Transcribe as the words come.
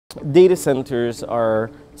Data centers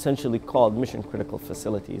are essentially called mission critical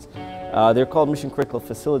facilities. They're called mission critical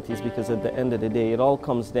facilities because at the end of the day it all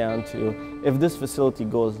comes down to, if this facility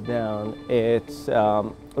goes down, it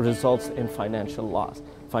results in financial loss.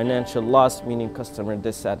 Financial loss meaning customer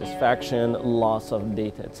dissatisfaction, loss of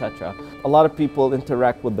data, etc. A lot of people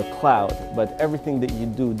interact with the cloud, but everything that you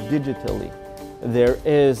do digitally, there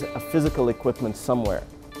is a physical equipment somewhere,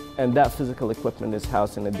 and that physical equipment is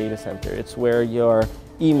housed in a data center. It's where your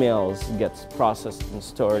emails gets processed and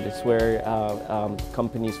stored. It's where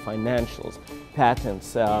companies' financials,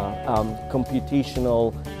 patents,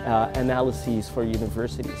 computational analyses for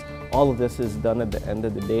universities. All of this is done at the end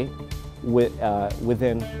of the day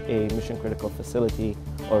within a mission-critical facility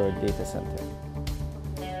or a data center.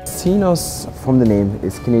 Cinnos, from the name,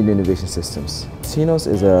 is Canadian Innovation Systems. Cinnos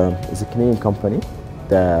is a Canadian company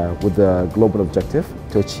with a global objective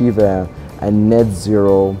to achieve a net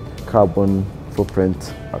zero carbon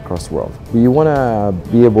footprint across the world. We want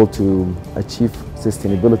to be able to achieve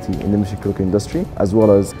sustainability in the mission-critical industry, as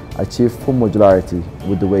well as achieve full modularity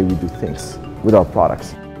with the way we do things with our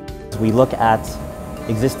products. We look at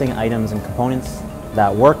existing items and components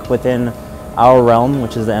that work within our realm,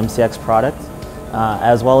 which is the MCX product,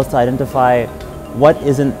 as well as to identify what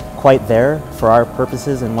isn't quite there for our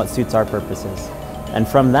purposes and what suits our purposes. And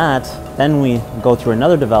from that, then we go through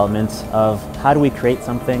another development of how do we create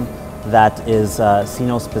something that is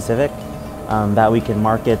Cinnos specific, that we can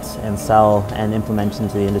market and sell and implement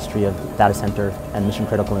into the industry of data center and mission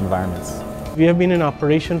critical environments. We have been in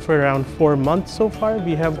operation for around 4 months so far.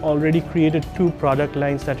 We have already created 2 product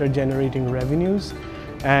lines that are generating revenues,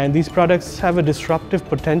 and these products have a disruptive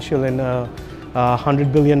potential in a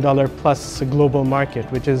 $100 billion plus global market,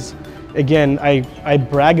 which is, again, I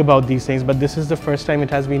brag about these things, but this is the first time it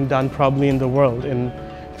has been done probably in the world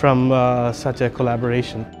from such a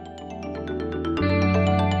collaboration.